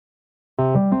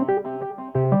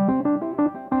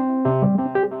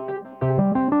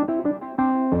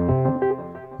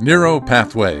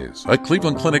Neuropathways, a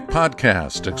Cleveland Clinic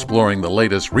podcast exploring the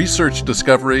latest research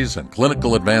discoveries and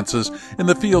clinical advances in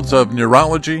the fields of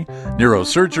neurology,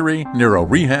 neurosurgery,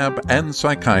 neurorehab, and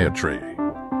psychiatry.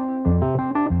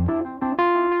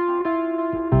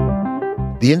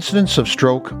 The incidence of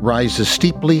stroke rises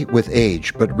steeply with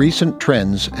age, but recent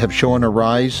trends have shown a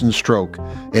rise in stroke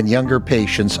in younger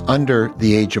patients under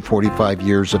the age of 45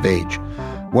 years of age.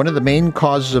 One of the main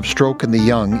causes of stroke in the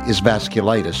young is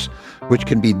vasculitis, which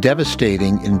can be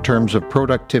devastating in terms of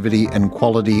productivity and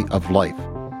quality of life.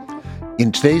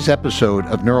 In today's episode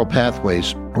of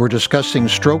Neuropathways, we're discussing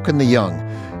stroke in the young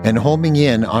and homing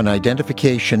in on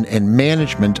identification and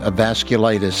management of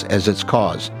vasculitis as its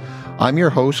cause. I'm your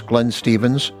host, Glenn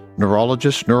Stevens,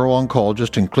 neurologist,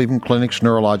 neuro-oncologist in Cleveland Clinic's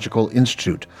Neurological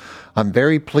Institute. I'm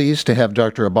very pleased to have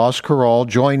Dr. Abbas Kharal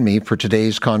join me for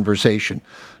today's conversation.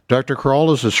 Dr.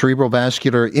 Kharal is a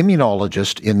cerebrovascular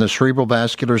immunologist in the Cerebral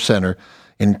Vascular Center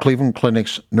in Cleveland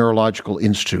Clinic's Neurological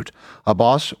Institute.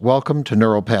 Abbas, welcome to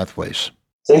Neuropathways.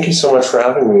 Thank you so much for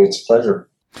having me. It's a pleasure.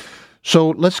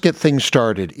 So let's get things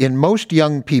started. In most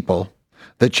young people,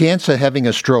 the chance of having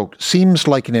a stroke seems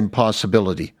like an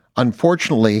impossibility.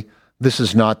 Unfortunately, this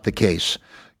is not the case.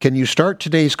 Can you start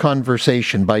today's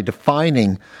conversation by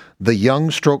defining the young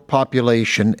stroke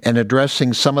population and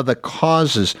addressing some of the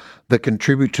causes that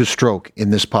contribute to stroke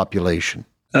in this population?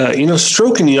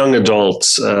 Stroke in young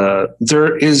adults,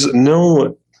 there is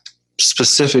no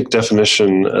specific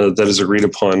definition that is agreed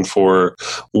upon for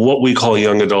what we call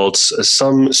young adults.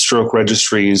 Some stroke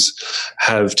registries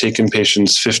have taken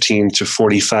patients 15 to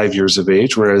 45 years of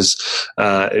age, whereas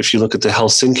if you look at the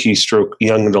Helsinki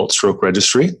young adult stroke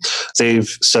registry, they've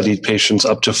studied patients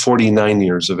up to 49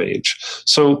 years of age.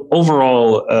 So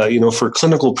overall, for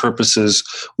clinical purposes,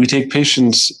 we take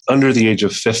patients under the age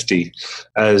of 50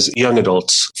 as young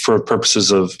adults for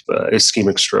purposes of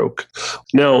ischemic stroke.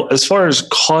 Now, as far as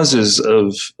causes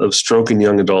of stroke in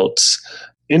young adults,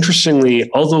 interestingly,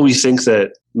 although we think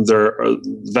that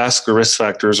vascular risk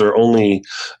factors are only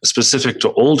specific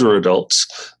to older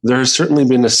adults, there has certainly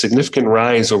been a significant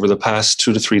rise over the past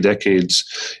 2 to 3 decades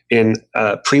in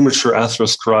premature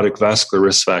atherosclerotic vascular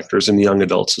risk factors in young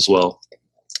adults as well.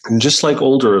 And just like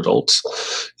older adults,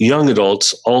 young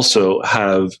adults also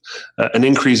have an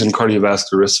increase in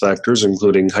cardiovascular risk factors,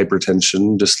 including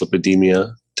hypertension,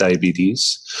 dyslipidemia,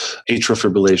 diabetes, atrial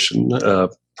fibrillation,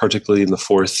 particularly in the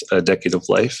fourth decade of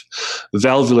life.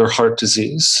 Valvular heart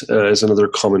disease is another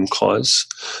common cause.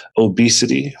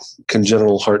 Obesity,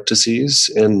 congenital heart disease,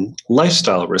 and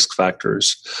lifestyle risk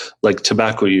factors like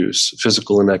tobacco use,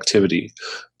 physical inactivity,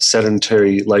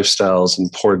 sedentary lifestyles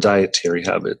and poor dietary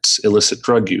habits, illicit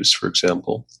drug use, for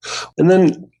example. And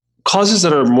then causes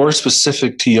that are more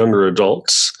specific to younger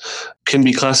adults can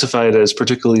be classified as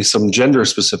particularly some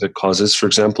gender-specific causes. For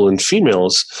example, in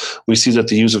females, we see that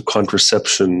the use of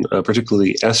contraception,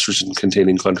 particularly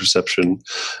estrogen-containing contraception,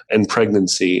 and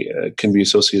pregnancy can be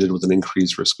associated with an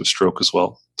increased risk of stroke as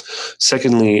well.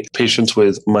 Secondly, patients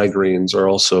with migraines are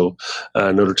also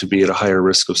noted to be at a higher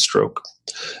risk of stroke.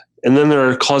 And then there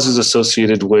are causes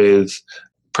associated with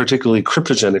particularly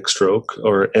cryptogenic stroke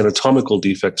or anatomical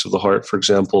defects of the heart, for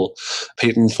example,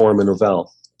 patent form and ovale,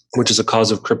 which is a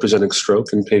cause of cryptogenic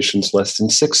stroke in patients less than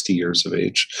 60 years of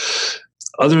age.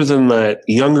 Other than that,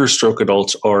 younger stroke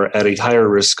adults are at a higher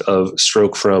risk of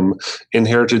stroke from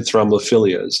inherited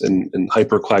thrombophilias and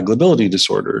hypercoagulability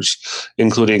disorders,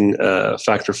 including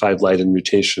factor V Leiden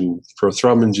mutation,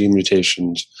 prothrombin gene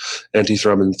mutations,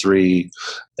 antithrombin 3,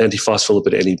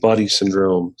 antiphospholipid antibody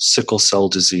syndrome, sickle cell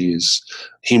disease,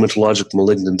 hematologic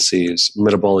malignancies,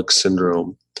 metabolic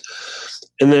syndrome.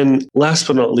 And then last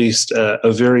but not least,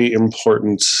 a very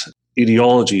important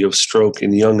etiology of stroke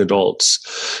in young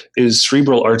adults is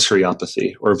cerebral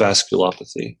arteriopathy or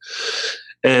vasculopathy.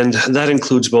 And that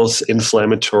includes both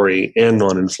inflammatory and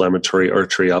non-inflammatory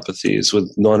arteriopathies,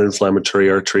 with non-inflammatory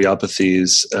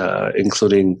arteriopathies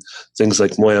including things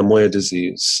like moya-moya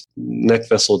disease, neck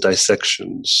vessel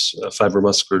dissections,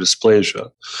 fibromuscular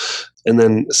dysplasia, and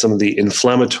then some of the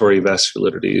inflammatory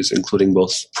vasculitides, including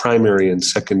both primary and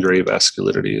secondary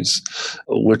vasculitides,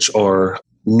 which are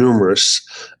numerous,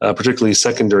 particularly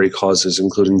secondary causes,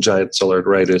 including giant cell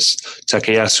arteritis,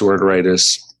 Takayasu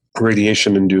arteritis,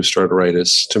 radiation-induced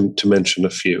arteritis, to mention a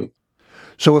few.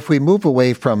 So if we move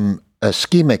away from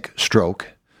ischemic stroke,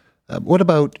 what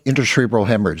about intracerebral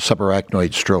hemorrhage,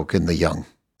 subarachnoid stroke in the young?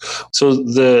 So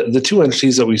the two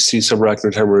entities that we see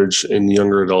subarachnoid hemorrhage in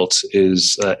younger adults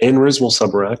is aneurysmal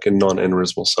subarach and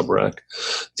non-aneurysmal subarach.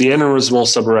 The aneurysmal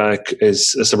subarach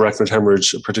is a subarachnoid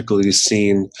hemorrhage particularly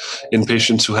seen in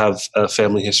patients who have a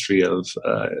family history of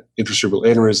intracerebral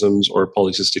aneurysms or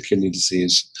polycystic kidney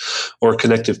disease or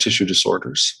connective tissue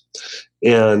disorders.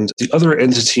 And the other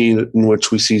entity in which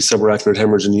we see subarachnoid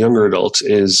hemorrhage in younger adults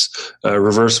is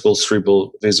reversible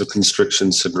cerebral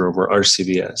vasoconstriction syndrome, or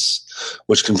RCVS,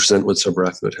 which can present with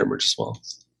subarachnoid hemorrhage as well.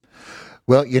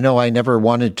 Well, I never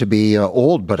wanted to be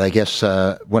old, but I guess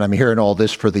when I'm hearing all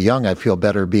this for the young, I feel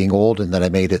better being old and that I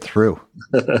made it through.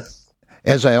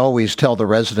 As I always tell the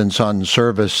residents on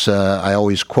service, I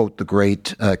always quote the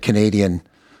great Canadian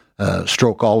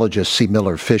strokeologist C.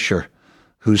 Miller Fisher,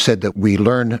 who said that we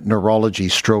learn neurology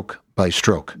stroke by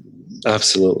stroke.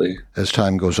 Absolutely. As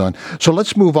time goes on. So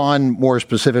let's move on more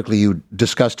specifically. You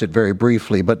discussed it very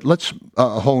briefly, but let's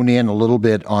hone in a little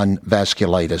bit on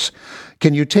vasculitis.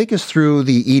 Can you take us through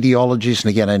the etiologies? And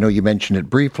again, I know you mentioned it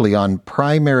briefly on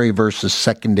primary versus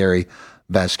secondary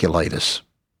vasculitis.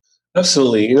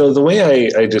 Absolutely. The way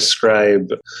I describe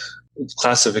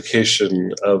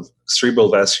classification of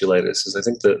cerebral vasculitis is, I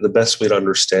think the best way to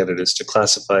understand it is to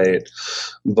classify it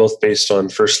both based on,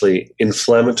 firstly,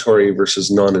 inflammatory versus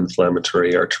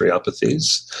non-inflammatory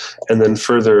arteriopathies, and then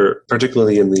further,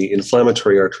 particularly in the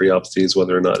inflammatory arteriopathies,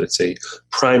 whether or not it's a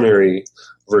primary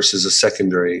versus a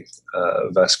secondary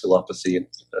vasculopathy.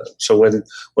 So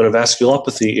when a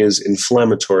vasculopathy is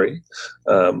inflammatory,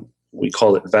 we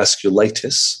call it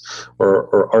vasculitis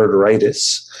or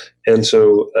arteritis. And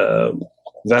so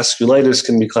vasculitis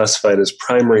can be classified as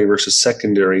primary versus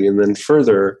secondary, and then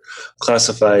further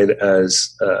classified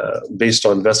as based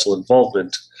on vessel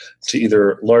involvement to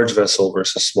either large vessel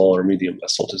versus small or medium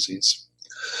vessel disease.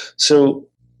 So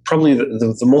probably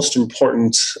the most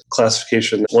important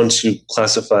classification, once you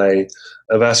classify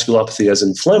a vasculopathy as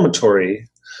inflammatory,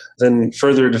 then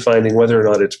further defining whether or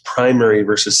not it's primary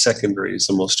versus secondary is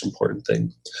the most important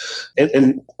thing.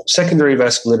 And secondary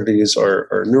vasculitides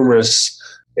are numerous.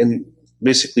 And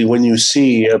basically, when you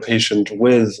see a patient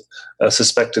with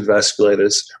suspected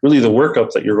vasculitis, really the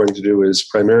workup that you're going to do is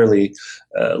primarily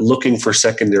looking for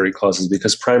secondary causes,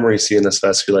 because primary CNS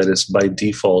vasculitis by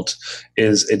default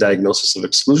is a diagnosis of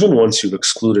exclusion once you've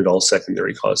excluded all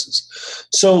secondary causes.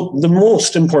 So the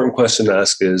most important question to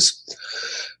ask is,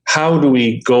 how do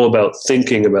we go about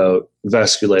thinking about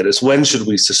vasculitis? When should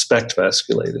we suspect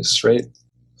vasculitis, right?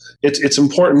 It's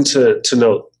important to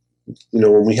note,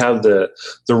 when we have the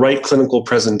right clinical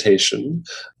presentation,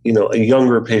 a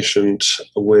younger patient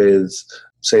with,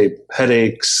 say,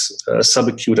 headaches,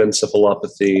 subacute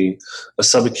encephalopathy, a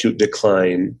subacute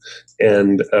decline,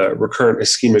 and recurrent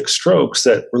ischemic strokes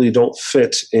that really don't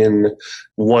fit in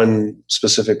one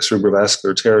specific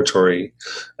cerebrovascular territory,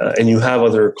 and you have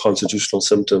other constitutional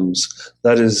symptoms,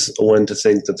 that is when to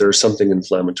think that there's something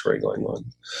inflammatory going on.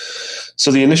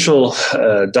 So the initial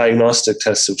diagnostic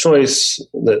test of choice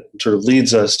that sort of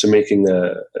leads us to making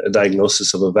a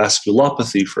diagnosis of a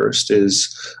vasculopathy first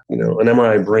is, an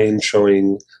MRI brain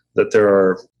showing that there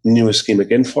are new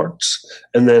ischemic infarcts,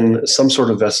 and then some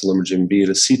sort of vessel imaging, be it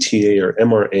a CTA or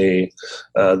MRA,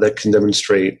 that can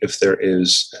demonstrate if there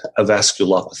is a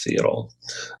vasculopathy at all.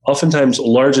 Oftentimes,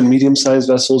 large and medium-sized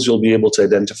vessels you'll be able to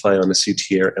identify on a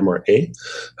CTA or MRA.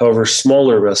 However,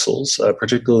 smaller vessels,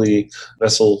 particularly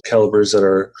vessel calibers that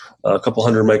are a couple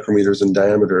hundred micrometers in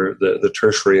diameter, the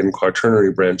tertiary and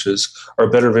quaternary branches, are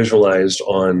better visualized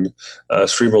on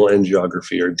cerebral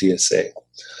angiography, or DSA.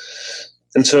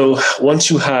 And so once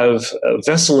you have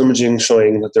vessel imaging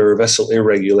showing that there are vessel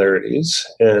irregularities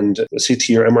and CT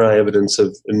or MRI evidence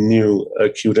of new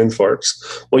acute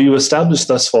infarcts, what you establish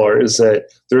thus far is that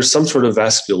there's some sort of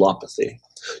vasculopathy.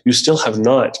 You still have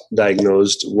not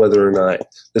diagnosed whether or not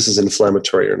this is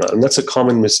inflammatory or not. And that's a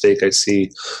common mistake I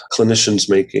see clinicians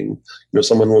making.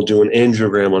 Someone will do an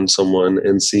angiogram on someone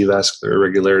and see vascular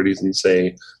irregularities and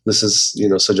say, this is,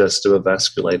 suggestive of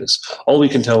vasculitis. All we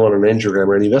can tell on an angiogram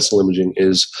or any vessel imaging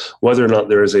is whether or not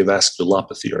there is a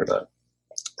vasculopathy or not.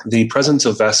 The presence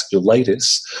of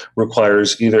vasculitis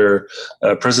requires either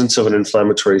presence of an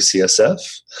inflammatory CSF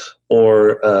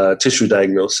or tissue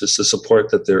diagnosis to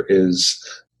support that there is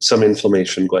some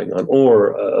inflammation going on,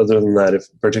 or other than that, if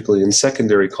particularly in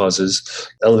secondary causes,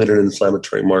 elevated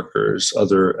inflammatory markers,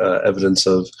 other evidence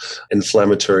of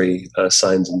inflammatory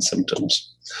signs and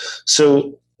symptoms.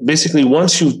 So basically,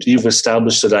 once you've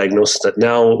established a diagnosis that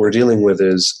now what we're dealing with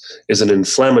is an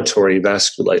inflammatory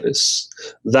vasculitis,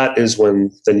 that is when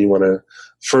then you want to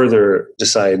further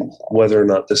decide whether or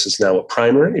not this is now a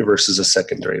primary versus a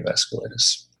secondary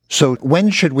vasculitis. So when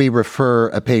should we refer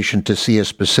a patient to see a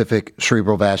specific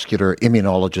cerebrovascular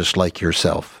immunologist like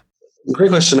yourself? Great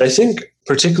question. I think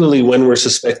particularly when we're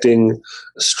suspecting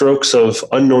strokes of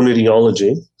unknown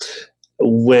etiology,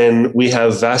 when we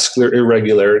have vascular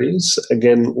irregularities,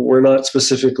 again, we're not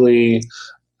specifically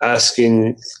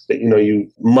asking that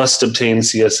you must obtain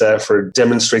CSF or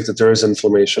demonstrate that there is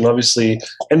inflammation. Obviously,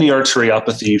 any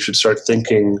arteriopathy, you should start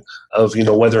thinking of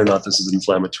whether or not this is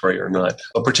inflammatory or not.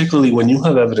 But particularly when you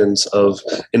have evidence of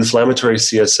inflammatory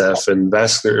CSF and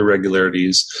vascular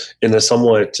irregularities in a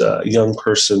somewhat young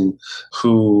person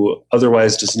who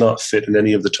otherwise does not fit in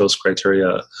any of the TOS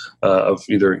criteria of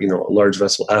either a large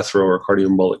vessel athero or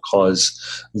cardioembolic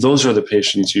cause, those are the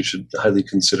patients you should highly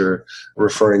consider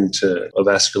referring to a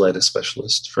vasculitis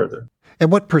specialist further. And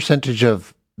what percentage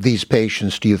of these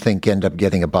patients do you think end up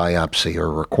getting a biopsy or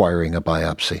requiring a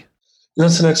biopsy?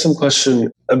 That's an excellent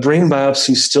question. A brain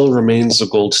biopsy still remains the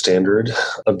gold standard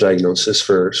of diagnosis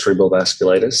for cerebral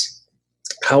vasculitis.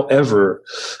 However,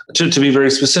 to be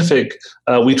very specific,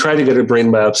 we try to get a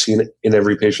brain biopsy in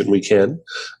every patient we can.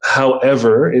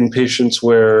 However, in patients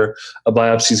where a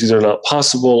biopsy is either not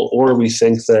possible or we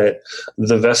think that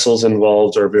the vessels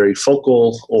involved are very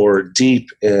focal or deep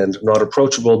and not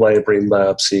approachable by a brain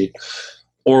biopsy,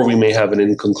 or we may have an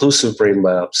inconclusive brain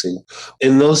biopsy.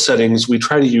 In those settings, we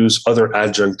try to use other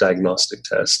adjunct diagnostic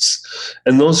tests.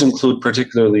 And those include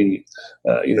particularly,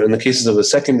 in the cases of a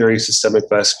secondary systemic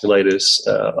vasculitis,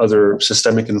 other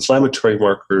systemic inflammatory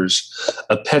markers,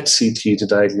 a PET CT to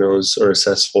diagnose or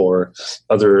assess for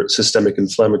other systemic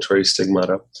inflammatory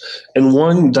stigmata. And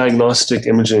one diagnostic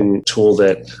imaging tool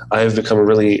that I have become a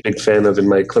really big fan of in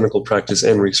my clinical practice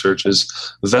and research is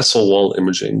vessel wall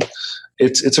imaging.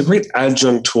 It's a great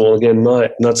adjunct tool, again,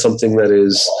 not something that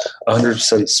is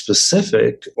 100%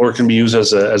 specific or can be used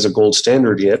as a gold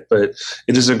standard yet, but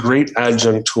it is a great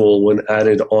adjunct tool when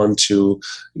added onto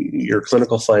your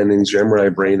clinical findings, your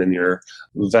MRI brain, and your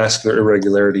vascular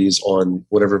irregularities on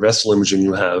whatever vessel imaging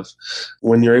you have.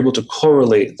 When you're able to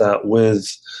correlate that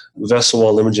with vessel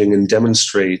wall imaging and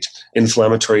demonstrate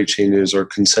inflammatory changes or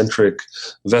concentric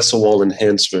vessel wall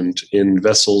enhancement in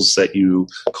vessels that you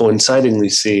coincidingly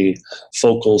see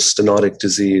focal stenotic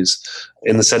disease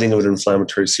in the setting of an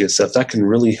inflammatory CSF, that can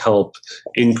really help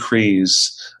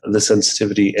increase the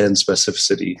sensitivity and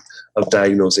specificity of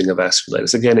diagnosing a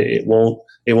vasculitis. Again, it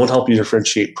won't help you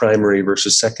differentiate primary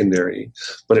versus secondary,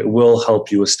 but it will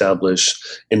help you establish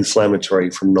inflammatory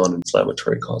from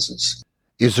non-inflammatory causes.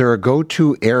 Is there a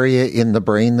go-to area in the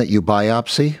brain that you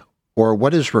biopsy? Or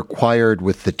what is required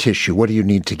with the tissue? What do you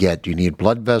need to get? Do you need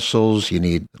blood vessels? You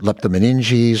need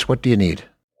leptomeninges? What do you need?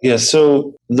 Yeah,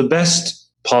 so the best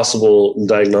possible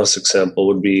diagnostic sample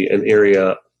would be an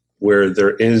area where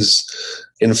there is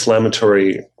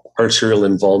inflammatory arterial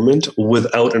involvement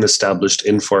without an established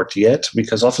infarct yet,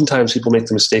 because oftentimes people make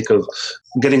the mistake of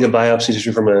getting a biopsy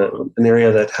tissue from an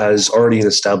area that has already an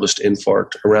established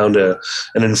infarct around an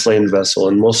inflamed vessel,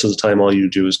 and most of the time all you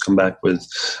do is come back with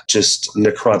just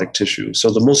necrotic tissue.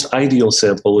 So the most ideal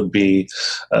sample would be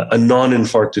a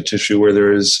non-infarcted tissue where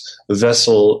there is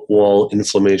vessel wall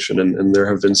inflammation, and there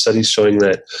have been studies showing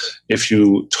that if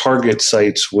you target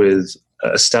sites with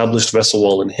established vessel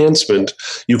wall enhancement,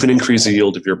 you can increase the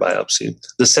yield of your biopsy.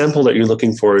 The sample that you're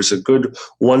looking for is a good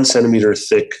 1 centimeter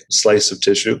thick slice of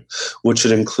tissue, which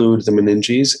should include the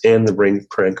meninges and the brain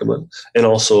parenchyma, and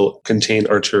also contain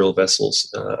arterial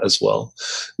vessels as well.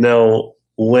 Now,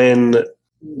 when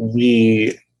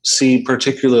we see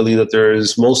particularly that there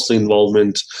is mostly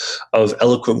involvement of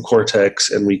eloquent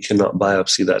cortex and we cannot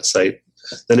biopsy that site,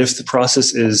 then if the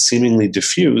process is seemingly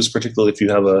diffuse, particularly if you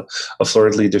have a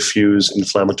floridly diffuse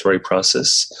inflammatory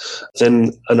process,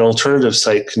 then an alternative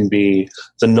site can be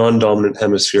the non-dominant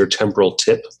hemisphere temporal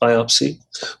tip biopsy,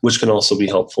 which can also be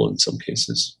helpful in some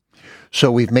cases.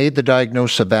 So we've made the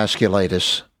diagnosis of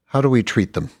vasculitis. How do we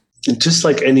treat them? Just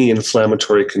like any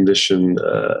inflammatory condition,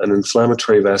 an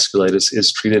inflammatory vasculitis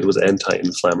is treated with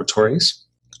anti-inflammatories.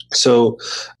 So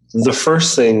the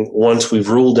first thing, once we've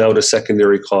ruled out a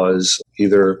secondary cause,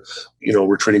 either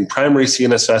we're treating primary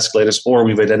CNS vasculitis or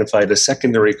we've identified a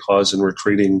secondary cause and we're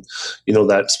treating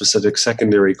that specific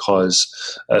secondary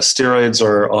cause, steroids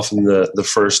are often the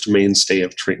first mainstay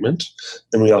of treatment.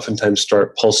 And we oftentimes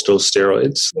start pulse dose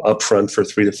steroids up front for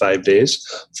 3 to 5 days,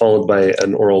 followed by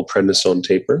an oral prednisone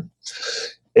taper.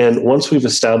 And once we've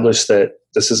established that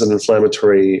this is an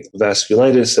inflammatory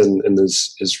vasculitis and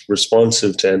is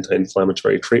responsive to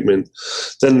anti-inflammatory treatment,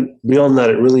 then beyond that,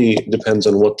 it really depends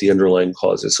on what the underlying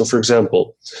cause is. So for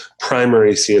example,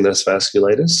 primary CNS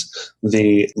vasculitis,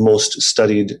 the most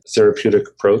studied therapeutic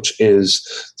approach is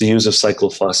the use of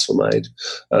cyclophosphamide.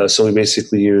 So we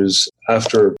basically use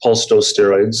after pulse dose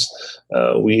steroids,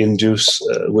 we induce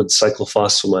with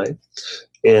cyclophosphamide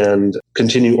and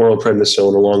continue oral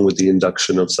prednisone along with the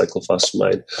induction of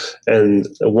cyclophosphamide. And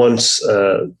once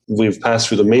we've passed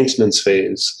through the maintenance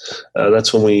phase,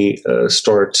 that's when we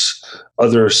start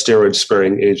other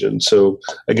steroid-sparing agents. So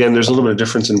again, there's a little bit of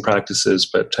difference in practices,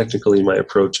 but technically my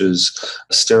approach is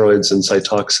steroids and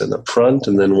Cytoxan up front,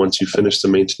 and then once you finish the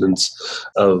maintenance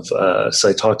of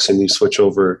Cytoxan, you switch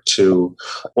over to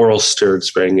oral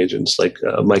steroid-sparing agents like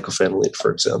mycophenolate, for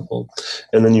example.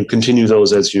 And then you continue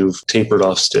those as you've tapered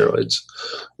off steroids.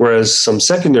 Whereas some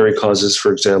secondary causes,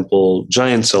 for example,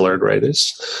 giant cell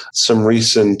arteritis, some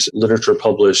recent literature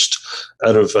published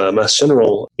out of Mass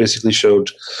General basically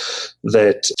showed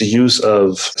that the use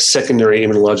of secondary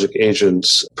immunologic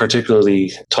agents,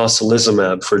 particularly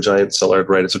tocilizumab for giant cell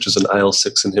arteritis, which is an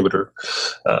IL-6 inhibitor,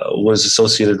 was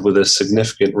associated with a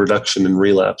significant reduction in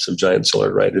relapse of giant cell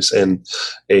arteritis and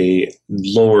a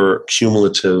lower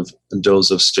cumulative dose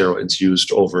of steroids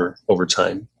used over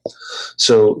time.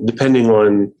 So depending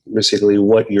on basically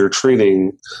what you're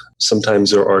treating,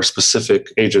 sometimes there are specific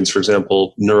agents, for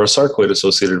example,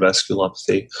 neurosarcoid-associated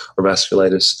vasculopathy or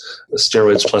vasculitis,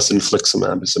 steroids plus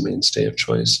infliximab is the mainstay of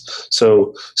choice.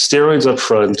 So steroids up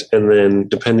front, and then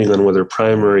depending on whether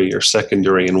primary or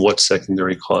secondary and what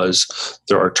secondary cause,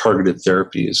 there are targeted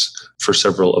therapies for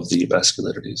several of the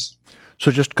vasculitides. So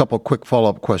just a couple quick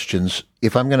follow-up questions.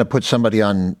 If I'm going to put somebody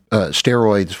on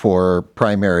steroids for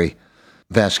primary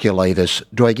vasculitis,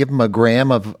 do I give them a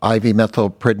gram of IV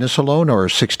methylprednisolone, or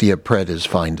 60 of pred is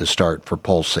fine to start for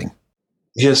pulsing?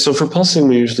 Yes, so for pulsing,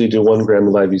 we usually do 1 gram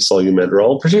of IV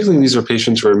solumedrol. Particularly, these are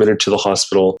patients who are admitted to the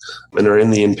hospital and are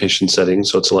in the inpatient setting,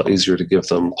 so it's a lot easier to give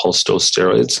them pulse dose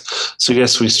steroids. So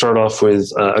yes, we start off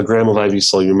with a gram of IV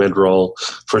solumedrol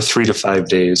for 3 to 5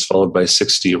 days, followed by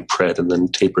 60 of pred, and then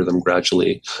taper them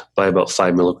gradually by about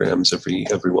 5 milligrams every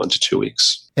 1 to 2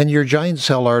 weeks. And your giant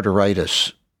cell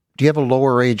arteritis, do you have a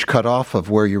lower age cutoff of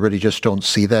where you really just don't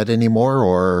see that anymore,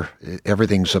 or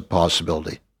everything's a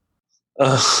possibility?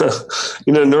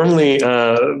 Normally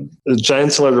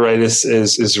giant cell arteritis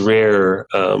is rare,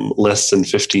 less than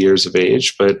 50 years of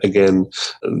age, but again,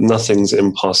 nothing's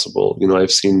impossible. I've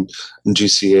seen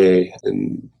GCA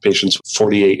in patients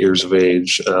 48 years of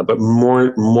age, but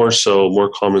more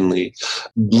commonly,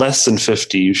 less than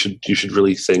 50, you should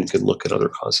really think and look at other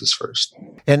causes first.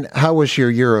 And how was your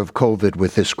year of COVID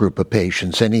with this group of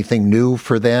patients? Anything new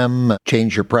for them?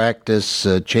 Change your practice?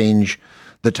 Change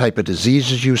the type of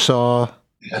diseases you saw?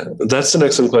 Yeah, that's an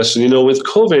excellent question. With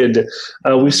COVID,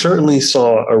 we certainly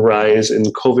saw a rise in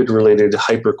COVID-related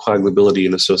hypercoagulability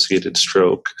and associated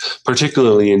stroke,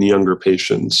 particularly in younger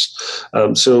patients.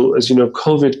 So as you know,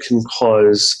 COVID can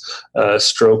cause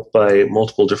stroke by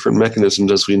multiple different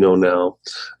mechanisms, as we know now,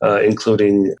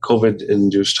 including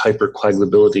COVID-induced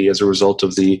hypercoagulability as a result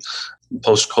of the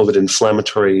post-COVID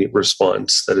inflammatory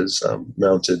response that is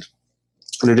mounted.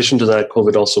 In addition to that,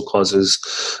 COVID also causes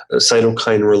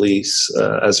cytokine release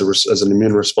as an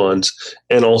immune response,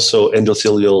 and also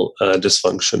endothelial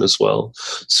dysfunction as well.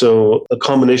 So a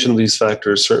combination of these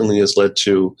factors certainly has led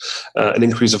to an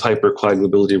increase of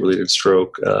hypercoagulability-related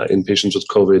stroke in patients with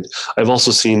COVID. I've also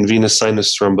seen venous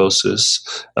sinus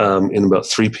thrombosis in about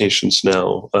 3 patients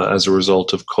now as a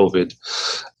result of COVID.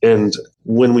 And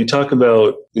when we talk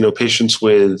about patients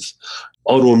with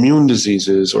autoimmune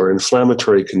diseases or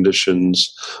inflammatory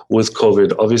conditions with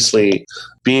COVID, obviously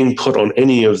being put on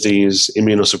any of these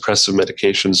immunosuppressive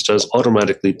medications does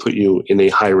automatically put you in a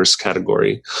high-risk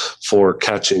category for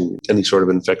catching any sort of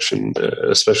infection,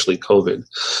 especially COVID.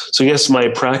 So yes, my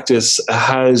practice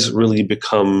has really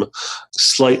become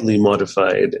slightly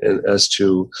modified as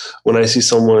to when I see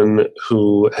someone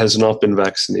who has not been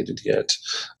vaccinated yet,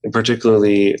 and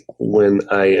particularly when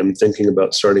I am thinking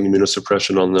about starting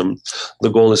immunosuppression on them, the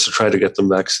goal is to try to get them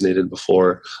vaccinated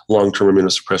before long-term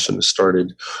immunosuppression is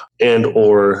started, and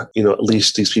or at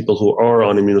least these people who are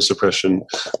on immunosuppression,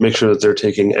 make sure that they're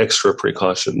taking extra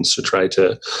precautions to try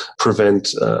to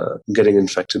prevent getting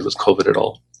infected with COVID at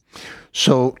all.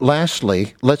 So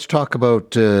lastly, let's talk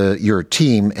about your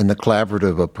team and the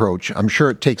collaborative approach. I'm sure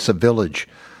it takes a village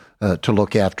to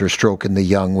look after stroke in the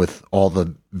young with all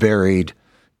the varied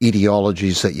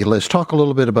etiologies that you list. Talk a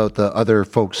little bit about the other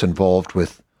folks involved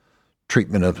with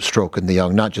treatment of stroke in the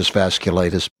young, not just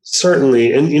vasculitis.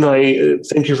 Certainly. And, I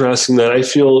thank you for asking that. I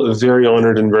feel very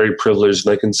honored and very privileged.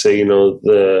 And I can say,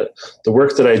 the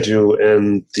work that I do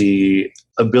and the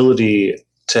ability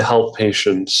to help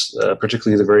patients,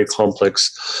 particularly the very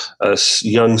complex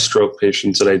young stroke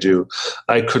patients that I do,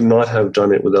 I could not have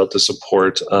done it without the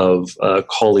support of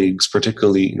colleagues,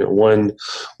 particularly one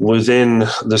within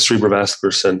the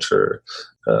Cerebrovascular Center,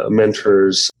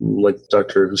 mentors like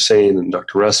Dr. Hussein and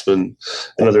Dr. Russman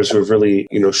and others who have really,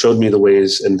 showed me the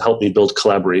ways and helped me build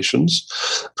collaborations.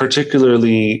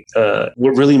 Particularly,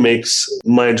 what really makes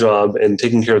my job and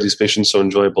taking care of these patients so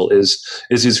enjoyable is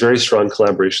these very strong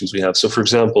collaborations we have. So, for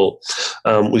example,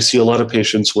 we see a lot of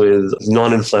patients with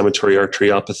non-inflammatory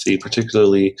arteriopathy,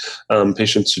 particularly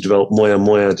patients who develop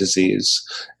moya disease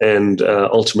and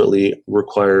ultimately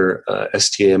require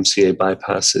STA-MCA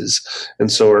bypasses.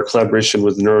 And so our collaboration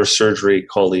with neurosurgery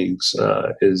colleagues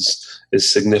is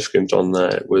significant on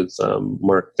that, with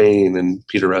Mark Bain and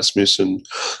Peter Rasmussen,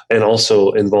 and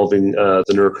also involving the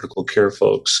neurocritical care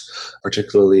folks,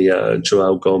 particularly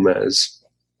Joao Gomez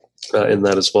in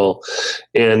that as well.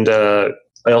 And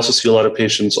I also see a lot of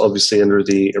patients, obviously, under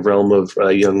the realm of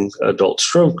young adult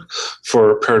stroke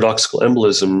for paradoxical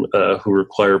embolism who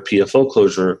require PFO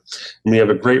closure. And we have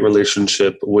a great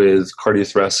relationship with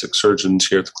cardiothoracic surgeons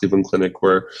here at the Cleveland Clinic.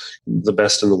 We're the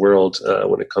best in the world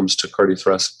when it comes to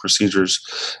cardiothoracic procedures.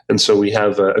 And so we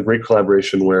have a great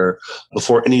collaboration where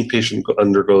before any patient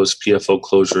undergoes PFO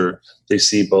closure, they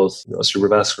see both a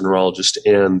cerebrovascular neurologist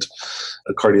and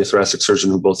a cardiothoracic surgeon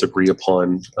who both agree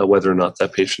upon whether or not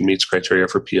that patient meets criteria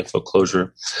for PFO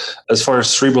closure. As far as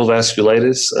cerebral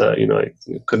vasculitis, I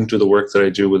couldn't do the work that I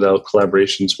do without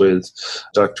collaborations with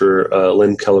Dr.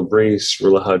 Len Calabrese,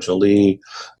 Rulaha Ali,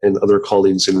 and other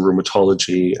colleagues in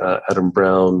rheumatology, Adam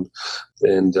Brown,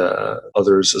 and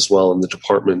others as well in the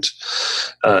department.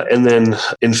 And then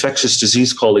infectious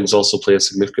disease colleagues also play a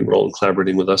significant role in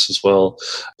collaborating with us as well,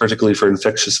 particularly for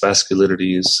infectious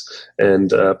vasculitides,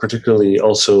 and particularly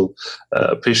also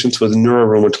patients with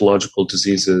neurorheumatological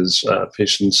diseases,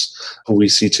 patients who we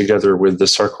see together with the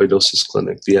sarcoidosis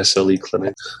clinic, the SLE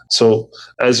clinic. So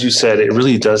as you said, it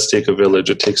really does take a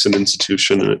village. It takes an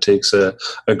institution, and it takes a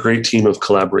great team of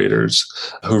collaborators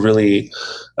who really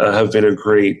have been a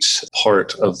great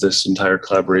part of this entire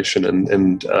collaboration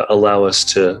and allow us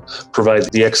to provide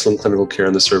the excellent clinical care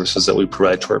and the services that we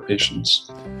provide to our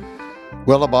patients.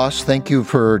 Well, Abbas, thank you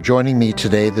for joining me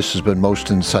today. This has been most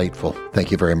insightful. Thank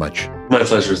you very much. My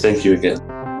pleasure. Thank you again.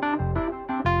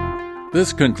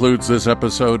 This concludes this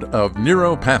episode of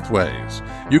Neuro Pathways.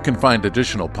 You can find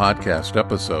additional podcast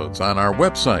episodes on our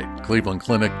website,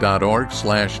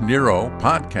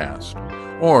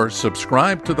 clevelandclinic.org/neuropodcast, or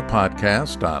subscribe to the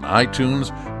podcast on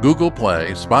iTunes, Google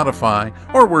Play, Spotify,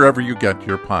 or wherever you get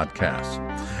your podcasts.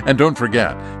 And don't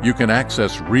forget, you can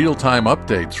access real-time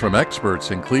updates from experts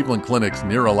in Cleveland Clinic's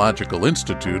Neurological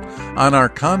Institute on our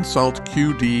Consult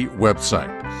QD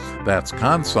website. That's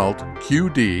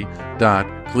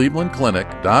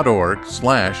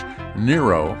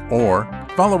consultqd.clevelandclinic.org/neuro, or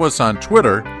follow us on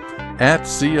Twitter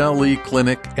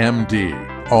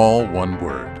 @CLEClinicMD, all one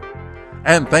word.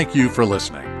 And thank you for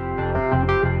listening.